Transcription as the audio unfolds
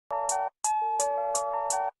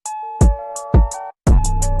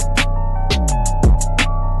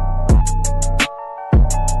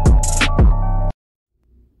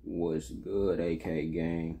What's good, AK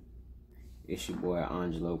gang? It's your boy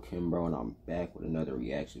Angelo Kimbro, and I'm back with another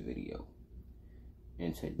reaction video.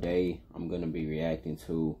 And today I'm gonna be reacting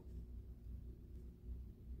to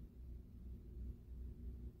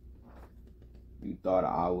You Thought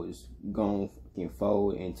I Was Gonna Fucking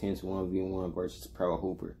Fold Intense 1v1 versus Pro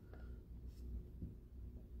Hooper.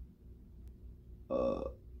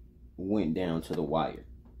 Went down to the wire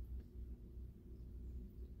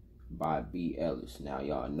by B. Ellis. Now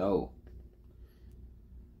y'all know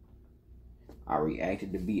I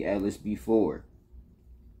reacted to B. Ellis before,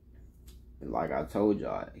 and like I told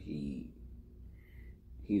y'all, he's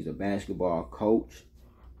a basketball coach.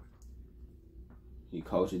 He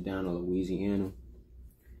coaches down in Louisiana,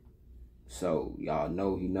 so y'all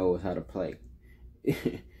know he knows how to play. So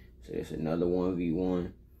it's another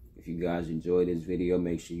 1v1. If you guys enjoyed this video,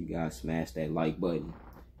 make sure you guys smash that like button.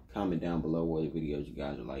 Comment down below what videos you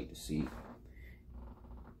guys would like to see.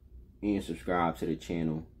 And subscribe to the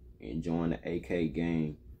channel. And join the AK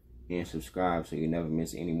gang. And subscribe so you never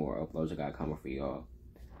miss any more uploads I got coming for y'all.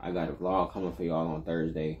 I got a vlog coming for y'all on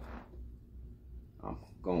Thursday. I'm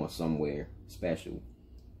going somewhere special.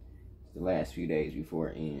 It's the last few days before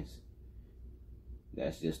it ends.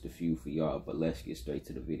 That's just a few for y'all. But let's get straight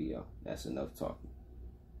to the video. That's enough talking.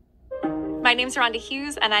 My name's Rhonda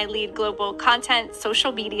Hughes, and I lead global content,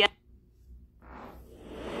 social media.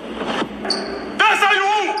 That's how you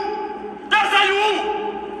move! That's how you move!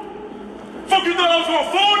 Fuck you thought I was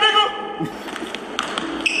gonna fall, nigga?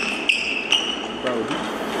 Bro,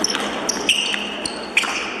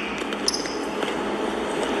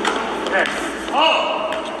 Yes. Oh!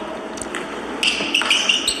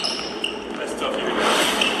 That's tough, you nigga.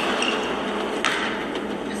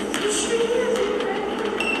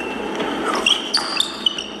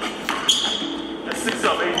 That's 6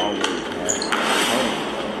 up, 8.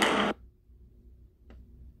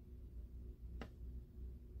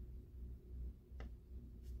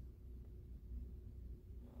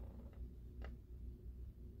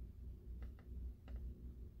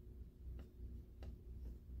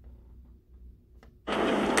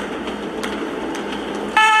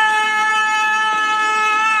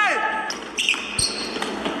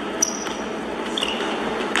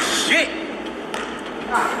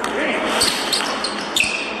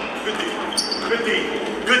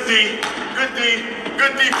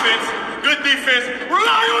 Good defense. Good defense.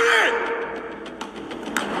 Rely on it!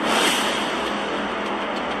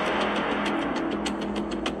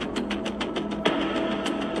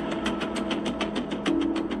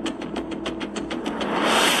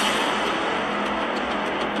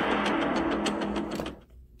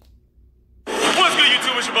 What's good,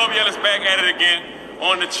 YouTube? It's your boy B. Ellis back at it again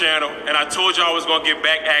on the channel. And I told y'all I was going to get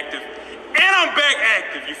back active. And I'm back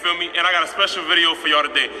active, you feel me? And I got a special video for y'all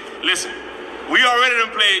today. Listen. We already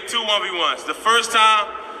done played 2 1v1s. The first time,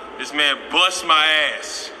 this man bust my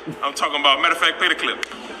ass. I'm talking about, matter of fact, play the clip.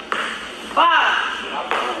 Hey,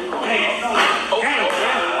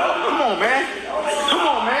 come on, man. Come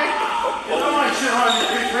on, man. Come on, shit on this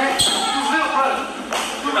bitch, man. You little brother.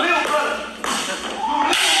 You little brother. You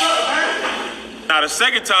little brother, man. Now, the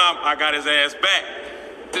second time, I got his ass back.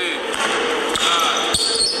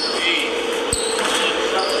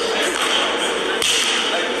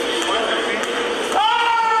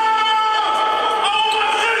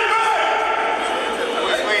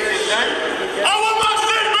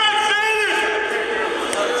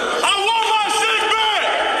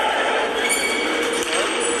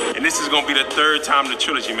 This is gonna be the 3rd time in the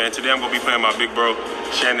trilogy, man. Today I'm gonna be playing my big bro,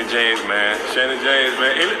 Shannon James, man. Shannon James,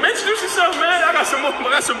 man. Hey, introduce yourself, man. I got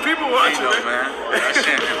some people watching, man. That's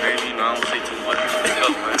Shannon, baby. You know, I don't say too much.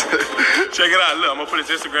 Check it out. Look, I'm gonna put his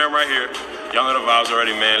Instagram right here. Y'all know the vibes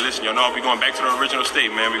already, man. Listen, y'all know I'll be going back to the original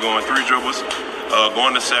state, man. We going 3 dribbles,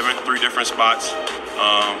 going to 7, 3 different spots.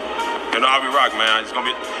 You know how we rock, man. It's gonna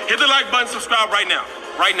be. Hit the like button, subscribe right now.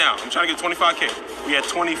 Right now. I'm trying to get 25K. We at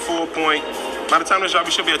 24 point. By the time this drop,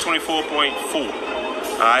 we should be at 24.4.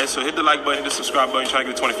 Alright, so hit the like button, hit the subscribe button, try to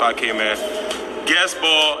get 25K, man. Guest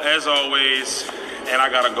ball, as always, and I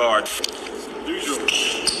got a guard. Usual.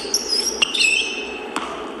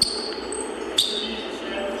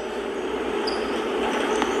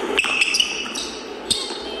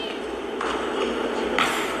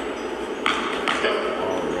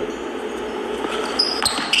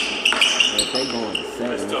 they going to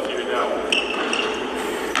 7. That's tough, even now.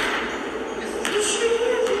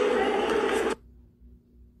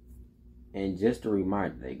 And just a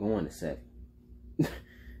reminder, they going to 7.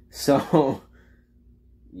 So,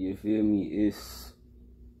 you feel me? It's...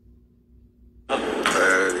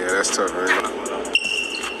 yeah, that's tough, man.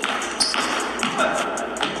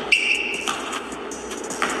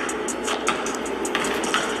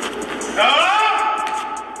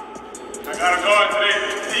 Gotta guard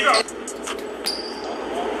today. You know.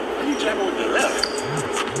 You jabbing with the left.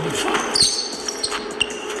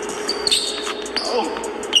 Oh.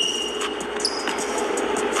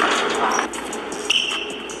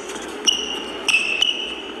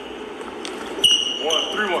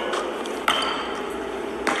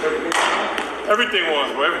 3-1. Everything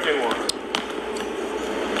won, bro. Everything won.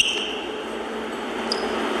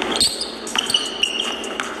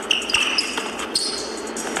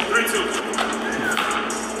 3-2.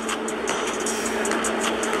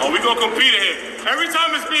 Oh, we gonna compete in here. Every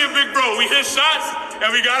time it's me and Big Bro, we hit shots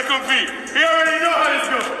and we gotta compete. He already know how this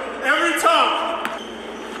goes. Every time.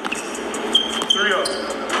 3-0.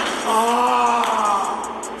 Ah.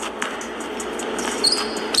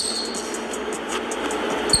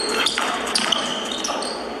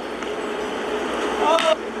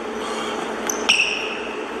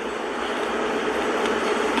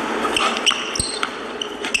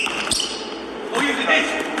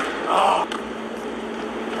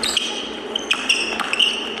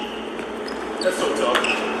 That's so tough.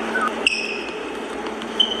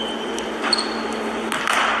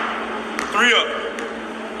 3-up.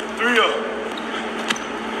 3-up.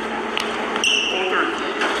 4-3.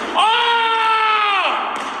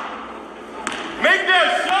 Ah! Make that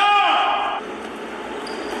shot!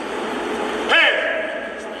 Hey!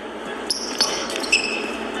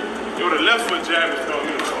 Yo, the left foot jab is tough.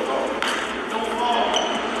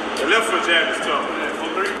 The left foot jab is tough.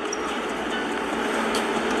 4-3.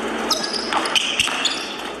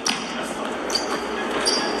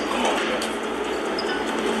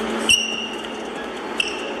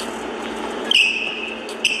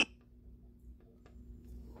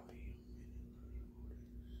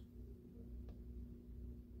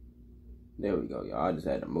 There we go, y'all. I just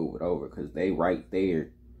had to move it over because they right there.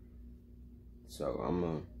 So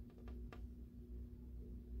I'm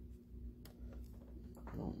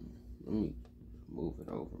let me move it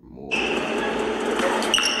over more. I'm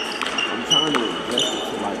trying to adjust it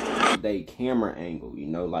to like they camera angle, you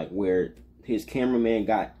know, like where his cameraman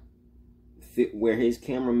where his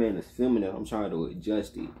cameraman is filming it. I'm trying to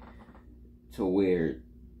adjust it to where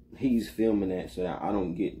he's filming at so that I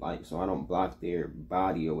don't get like, so I don't block their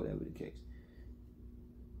body or whatever the case.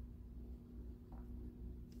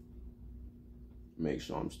 Make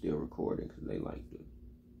sure I'm still recording because they like to.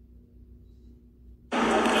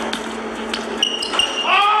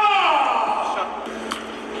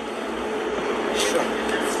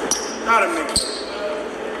 Gotta make it.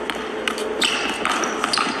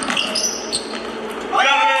 Get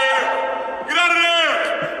out of there! Get out of there!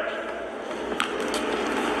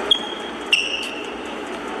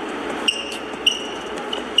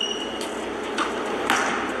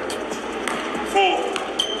 Four.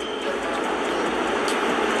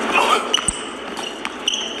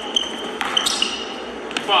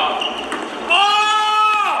 Five.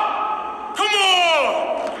 Oh! Come on!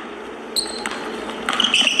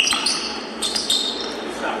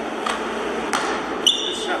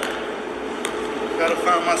 Gotta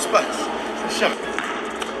find my spots. Shut up.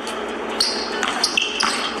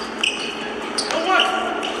 And what?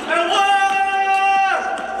 And what?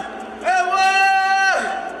 Hey, what?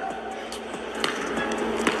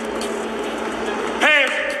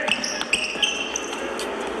 Hands.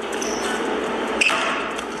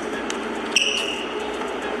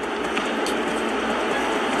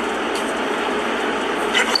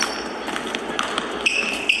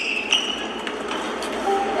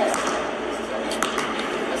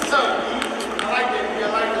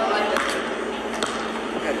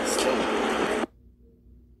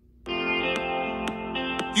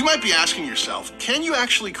 You might be asking yourself, can you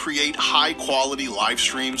actually create high-quality live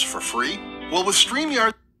streams for free? Well, with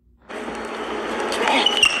StreamYard...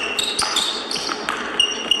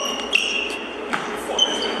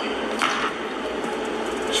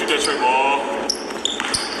 Shoot that trick ball.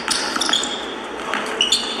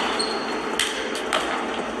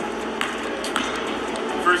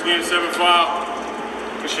 First game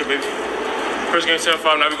 7-5. Good shit, baby. First game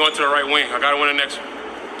 7-5. Now we're going to the right wing. I gotta win the next one.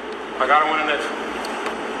 I gotta win the next one.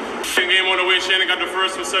 Second game on the way. Shannon got the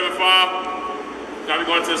first one 7-5. Now we're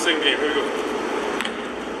going to the second game. Here we go.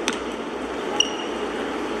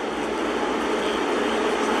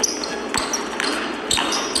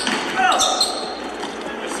 That's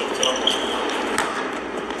so tough.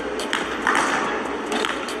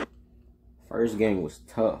 First game was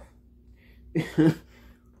tough.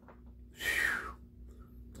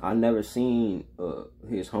 I never seen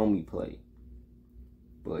his homie play,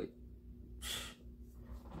 but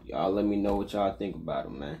y'all let me know what y'all think about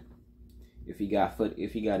him, man. If he got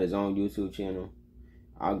his own YouTube channel,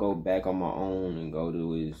 I'll go back on my own and go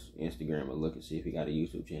to his Instagram and look and see if he got a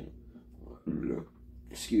YouTube channel.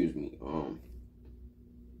 Excuse me.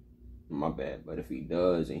 My bad. But if he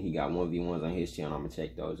does and he got 1v1s on his channel, I'm gonna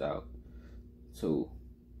check those out too.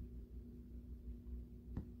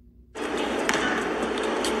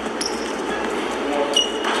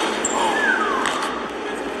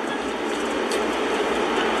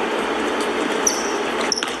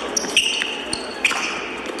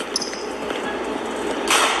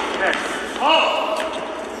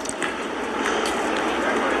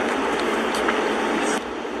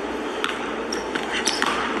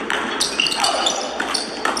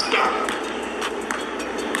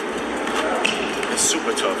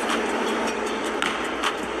 Super tough.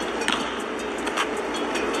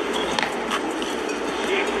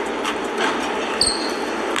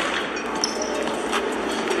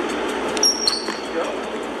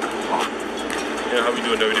 Yeah, how we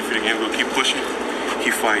doing every day for the game? We'll keep pushing,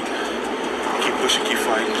 keep fighting. Keep pushing, keep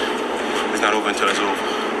fighting. It's not over until it's over.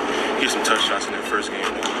 Get some touch shots in that first game,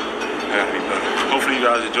 man. That gotta be better. Hopefully you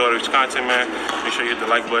guys enjoy this content, man. Make sure you hit the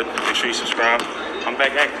like button. Make sure you subscribe. I'm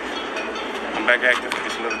back active. I'm back active.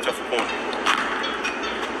 It's another tough opponent.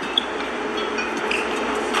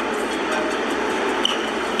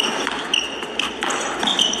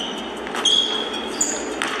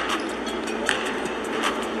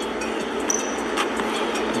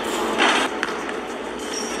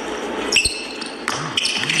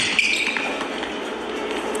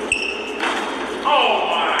 Oh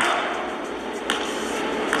my!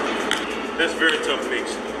 That's very tough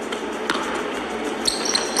mix.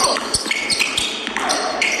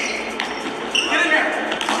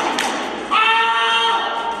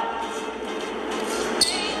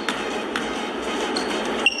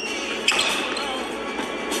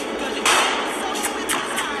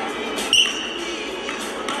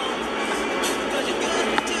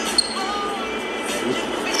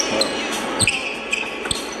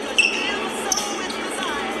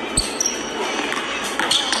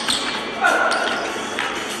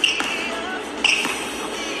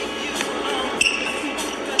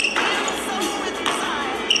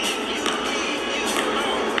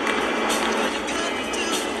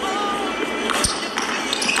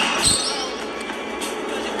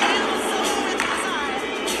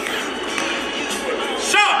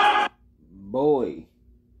 Boy.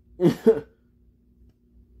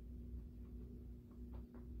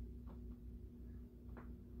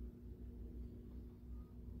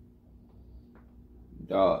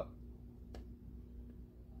 Dog.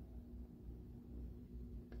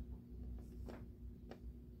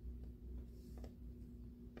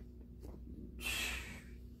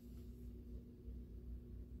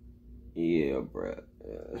 Yeah, bruh.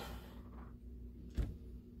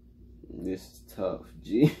 This is tough,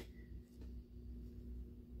 G.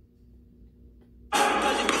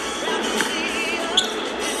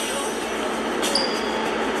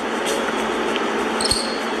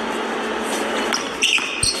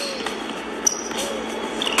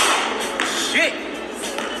 Shit!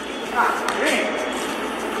 Ah, damn!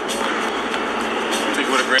 Take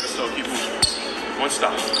it with a grain of salt, keep moving. One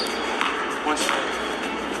stop. One stop.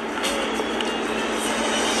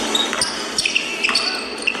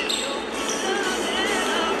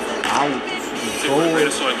 Take it with a grain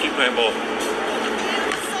of salt and keep playing ball.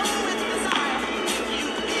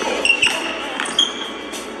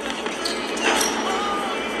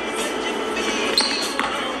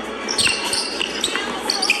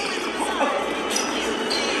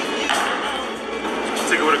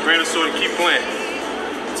 Take it with a grain of salt and keep playing.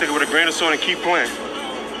 Take it with a grain of salt and keep playing.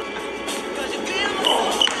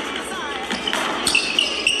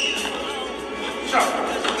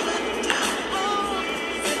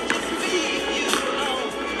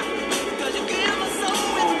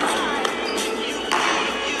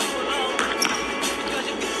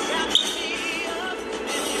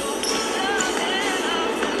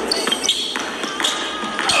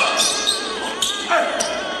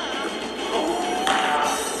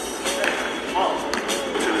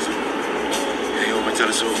 Until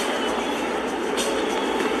it's over.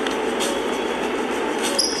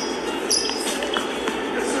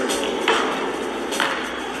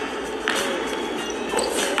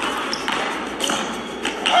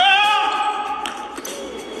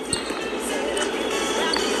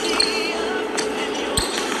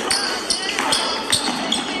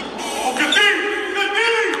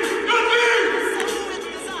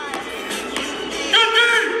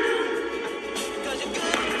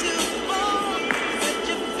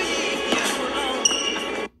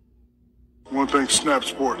 I want to thank Snap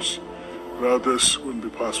Sports. Without this, it wouldn't be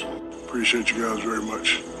possible. Appreciate you guys very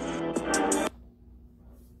much.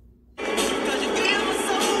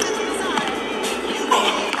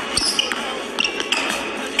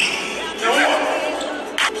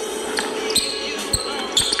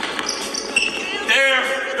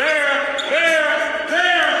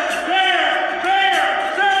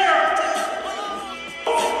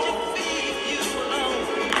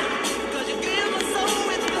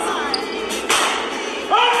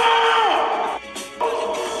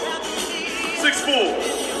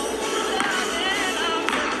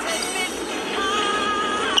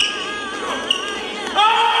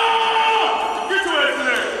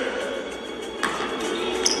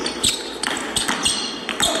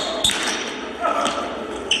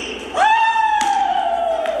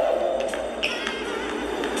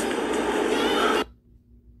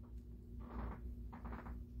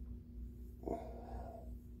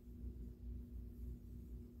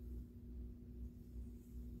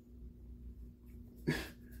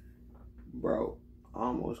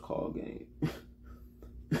 almost called game.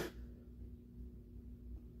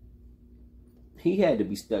 He had to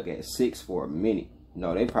be stuck at 6 for a minute.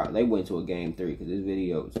 No, they went to a game 3 because this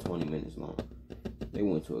video is 20 minutes long. They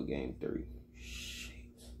went to a game 3. Shit.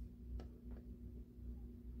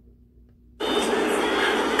 I'm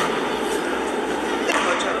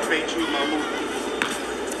trying to fake you in my movie.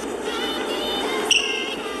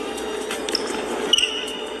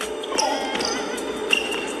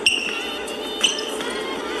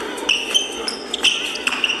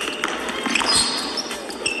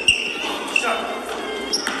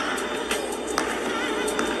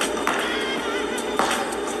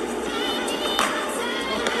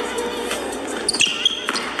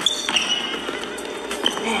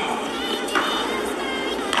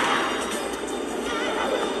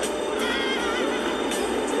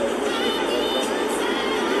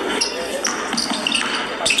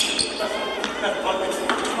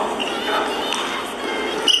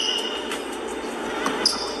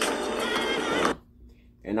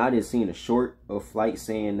 And I just seen a short of Flight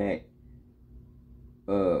saying that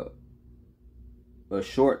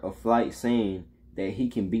he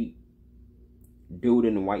can beat dude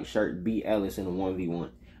in the white shirt, beat Ellis in a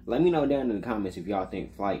 1v1. Let me know down in the comments if y'all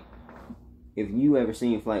think Flight, if you ever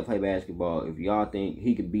seen Flight play basketball, if y'all think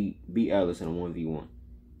he could beat Ellis in a 1v1.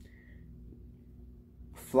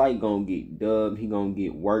 Flight gonna get dubbed, he gonna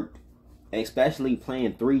get worked, especially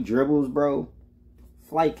playing 3 dribbles, bro.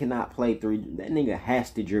 Flight cannot play 3. That nigga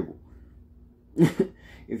has to dribble.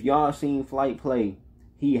 If y'all seen Flight play,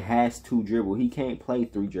 he has to dribble. He can't play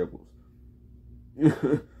 3 dribbles.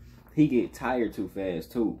 He get tired too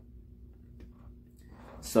fast too.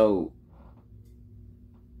 So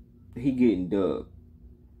he getting dubbed.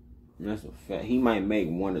 That's a fact. He might make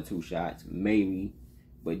 1 or 2 shots, maybe.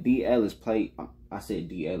 But D. Ellis played. I said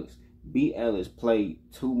D. Ellis. B. Ellis played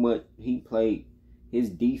too much. He played. His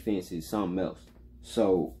defense is something else.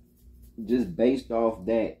 So, just based off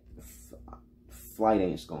that, Flight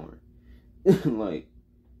ain't scoring. Like,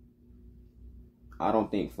 I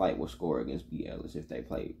don't think Flight will score against B. Ellis if they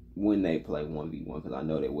play, when they play 1v1, because I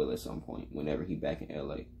know they will at some point, whenever he back in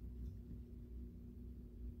LA.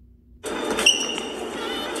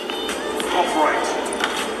 Off right.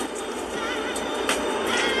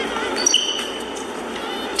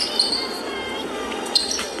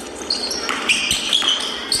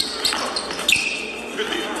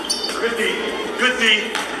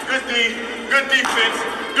 Good defense.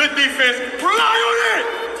 Good defense. Rely on it.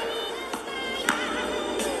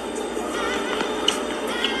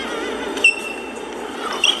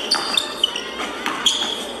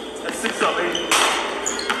 That's 6 up, 8.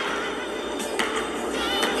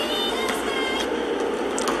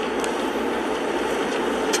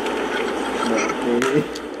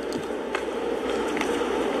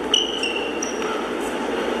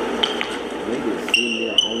 Niggas sitting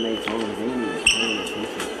there on their phones, they ain't even paying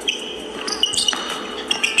attention.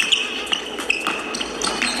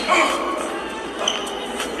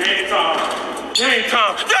 Game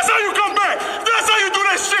time. That's how you come back. That's how you do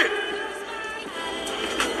that shit.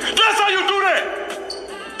 That's how you do that.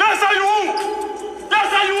 That's how you hoop.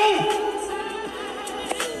 That's how you hoop.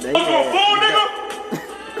 I was gonna fall, nigga.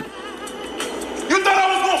 You thought I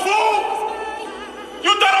was gonna fall?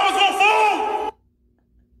 You thought I was gonna fall?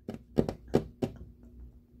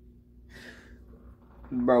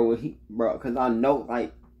 Bro, cause I know,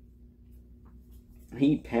 like,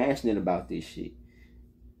 he passionate about this shit.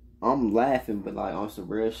 I'm laughing, but like on some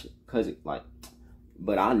real shit, cause it, like,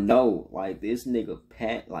 but I know, like, this nigga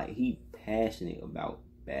he passionate about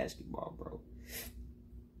basketball, bro.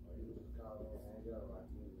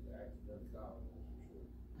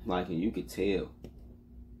 Like, and you could tell.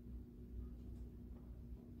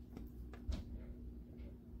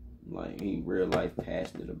 Like, he real life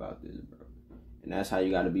passionate about this, bro. And that's how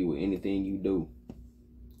you gotta be with anything you do.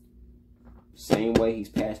 Same way he's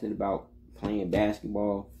passionate about playing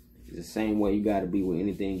basketball, is the same way you gotta be with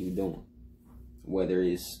anything you're doing. Whether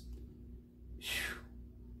it's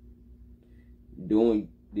doing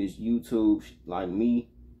this YouTube like me,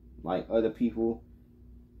 like other people,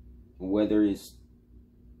 whether it's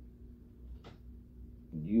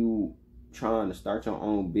you trying to start your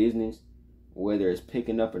own business, whether it's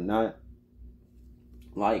picking up or not.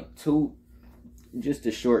 Like, just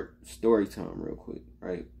a short story time real quick,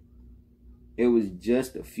 right? It was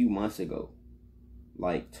just a few months ago,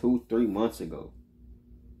 like 2-3 months ago.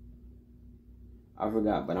 I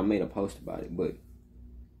forgot, but I made a post about it. But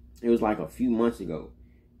it was like a few months ago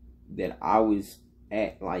that I was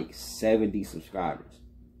at like 70 subscribers,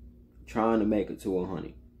 trying to make it to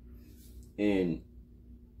 100. And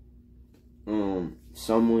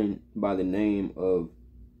someone by the name of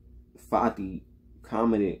Fati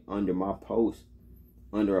commented under my post,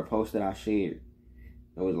 under a post that I shared.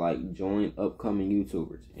 It was like, join upcoming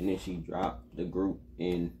YouTubers. And then she dropped the group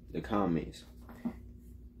in the comments.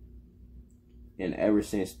 And ever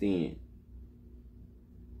since then,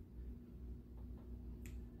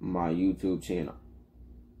 my YouTube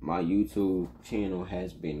channel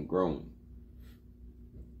has been growing.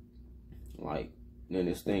 Like, and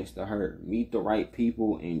it's thanks to her. Meet the right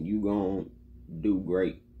people and you gonna do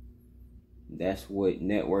great. That's what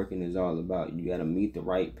networking is all about. You gotta meet the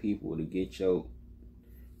right people to get your,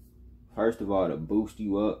 first of all, to boost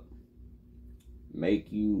you up,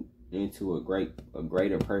 make you into a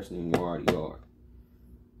greater person than you already are.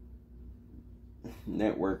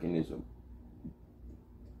 Networking is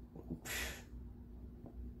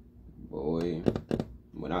boy,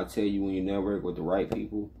 when I tell you, when you network with the right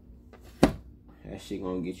people, that shit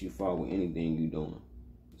gonna get you far with anything you doing.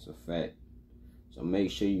 It's a fact. So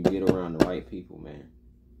make sure you get around the right people, man.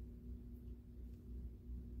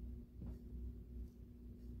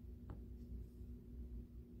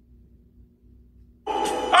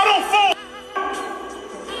 I don't fall.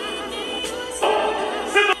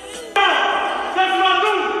 Sit the down. That's what I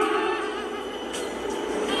do.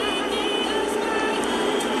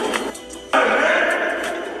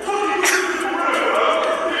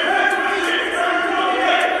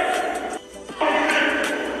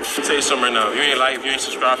 I'll tell you something right now. If you ain't like, if you ain't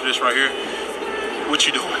subscribed to this right here, what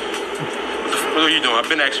you doing? What are you doing? I've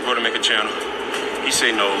been asking bro to make a channel. He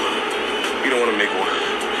say no. You don't want to make one.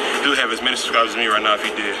 He would have as many subscribers as me right now if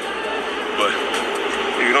he did. But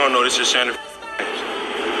if you don't know, this is Shannon.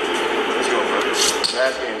 Let's go, bro.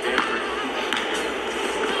 Last game, game 3.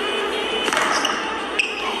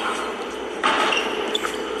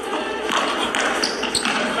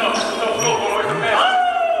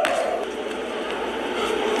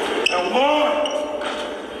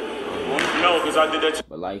 I did that.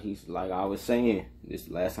 But like I was saying, this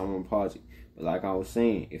last time I'm gonna pause it. But like I was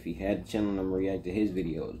saying, if he had a channel, I'm gonna react to his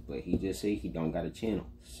videos. But he just said he don't got a channel.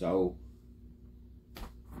 So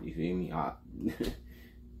you feel me? I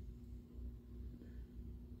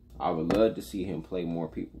would love to see him play more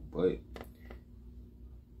people, but it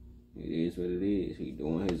is what it is. He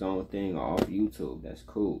doing his own thing off YouTube. That's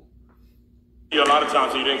cool. Yeah, a lot of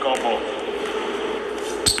times you didn't call ball.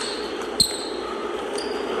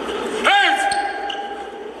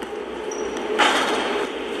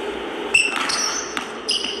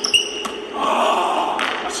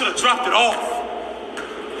 Dropped it off.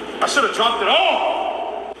 I should have dropped it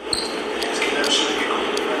off.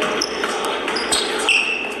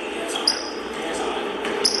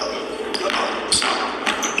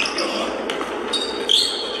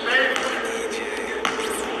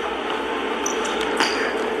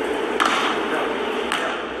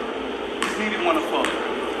 Just needed one to fall.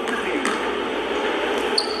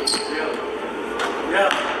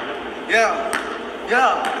 Yeah.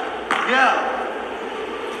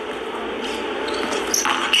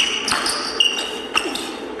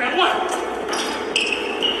 And what?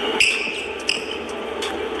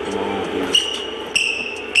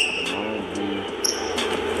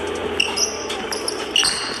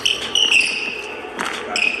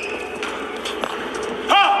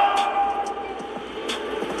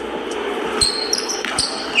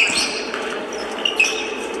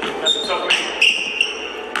 That's a tough make.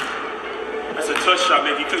 That's a touch shot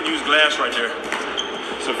make. He couldn't use glass right there.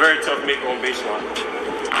 It's a very tough make on baseline.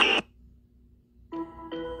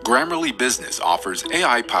 Grammarly Business offers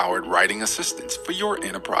AI-powered writing assistance for your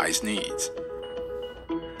enterprise needs.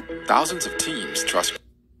 Thousands of teams trust.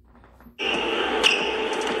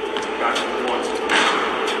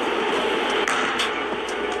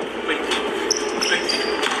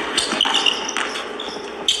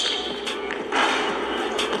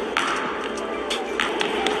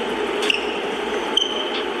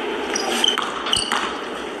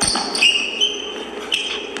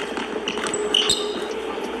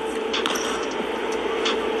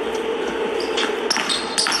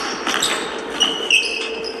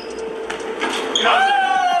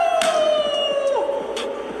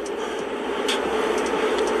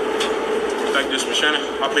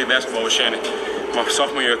 I played basketball with Shannon my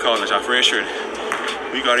sophomore year of college. I redshirted.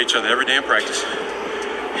 We guarded each other every day in practice.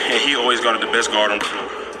 And he always guarded the best guard on the floor.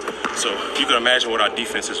 So you can imagine what our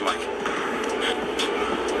defense is like.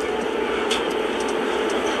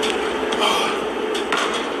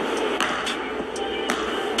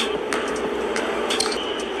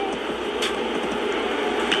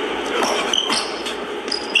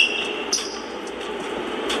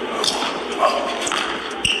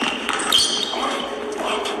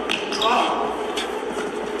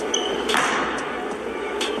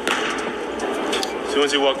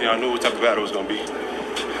 y'all knew what type of battle it was gonna be.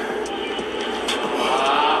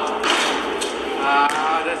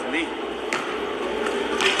 That's me.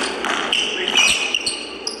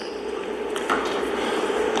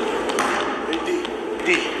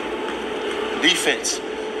 Defense.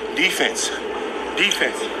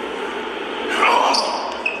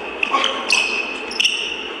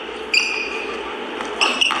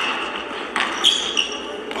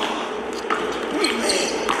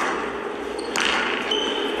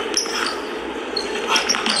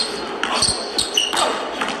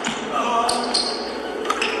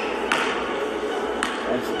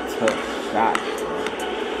 That's a tough shot.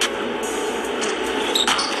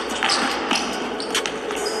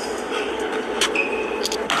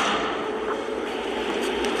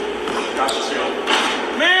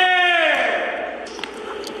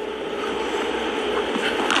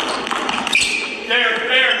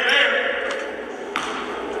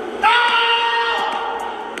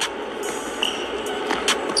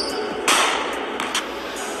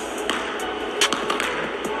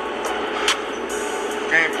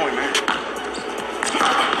 Game point, man.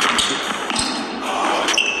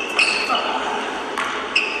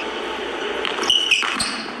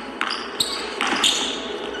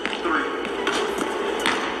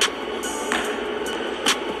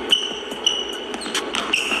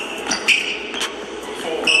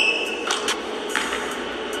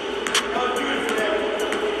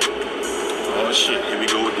 Oh shit, here we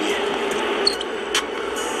go again.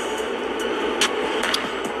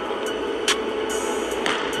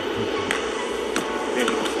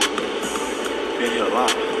 Been here a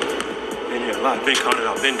lot. Been counted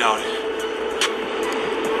out, been doubted.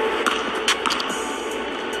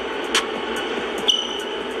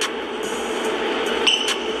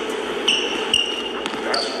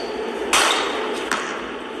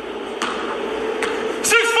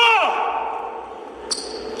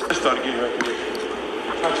 I started getting recognition.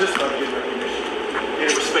 They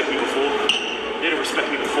didn't respect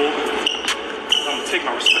me before. I'm gonna take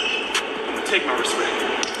my respect. Take my respect.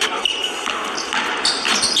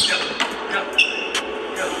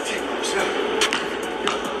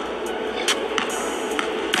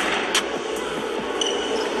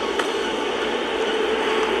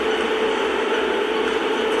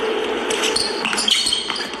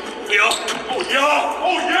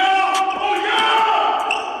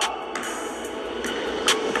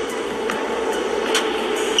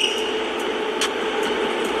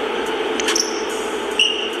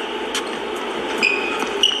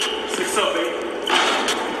 Six up, baby.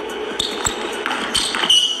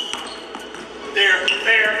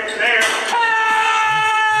 There.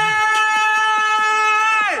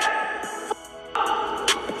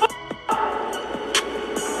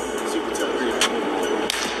 Super tough.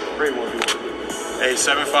 Great 1v1. Hey,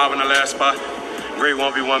 7-5 in the last spot. Great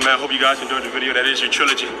 1v1, man. Hope you guys enjoyed the video. That is your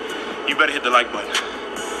trilogy. You better hit the like button.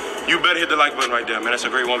 Right there, man. That's a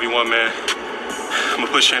great 1v1, man. I'm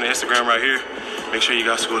gonna put Shannon Instagram right here. Make sure you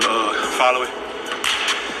guys go follow it.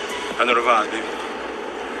 I know the vibes, baby.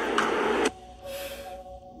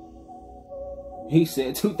 He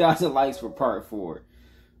said 2,000 likes for part 4.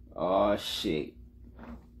 Oh shit.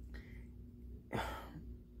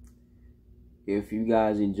 If you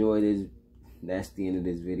guys enjoyed this, that's the end of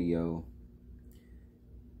this video.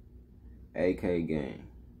 AK Gang.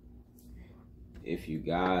 If you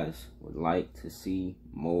guys would like to see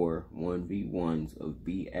more 1v1s of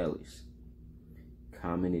B. Ellis,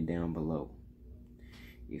 comment it down below.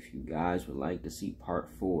 If you guys would like to see part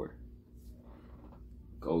 4,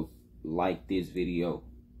 go like this video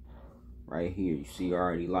right here. You see I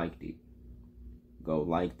already liked it. Go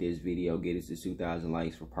like this video, get us to 2,000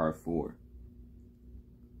 likes for part 4.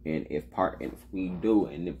 And if we do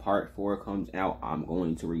and then part 4 comes out, I'm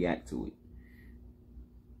going to react to it.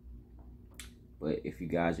 But if you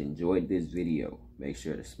guys enjoyed this video, make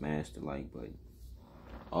sure to smash the like button.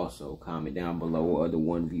 Also, comment down below what other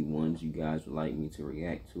 1v1s you guys would like me to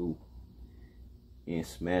react to. And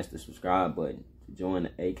smash the subscribe button to join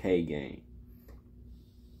the AK Gang.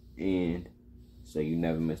 And so you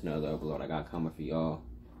never miss another upload I got coming for y'all.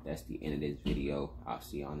 That's the end of this video. I'll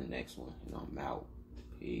see you on the next one. And I'm out.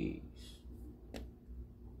 Peace.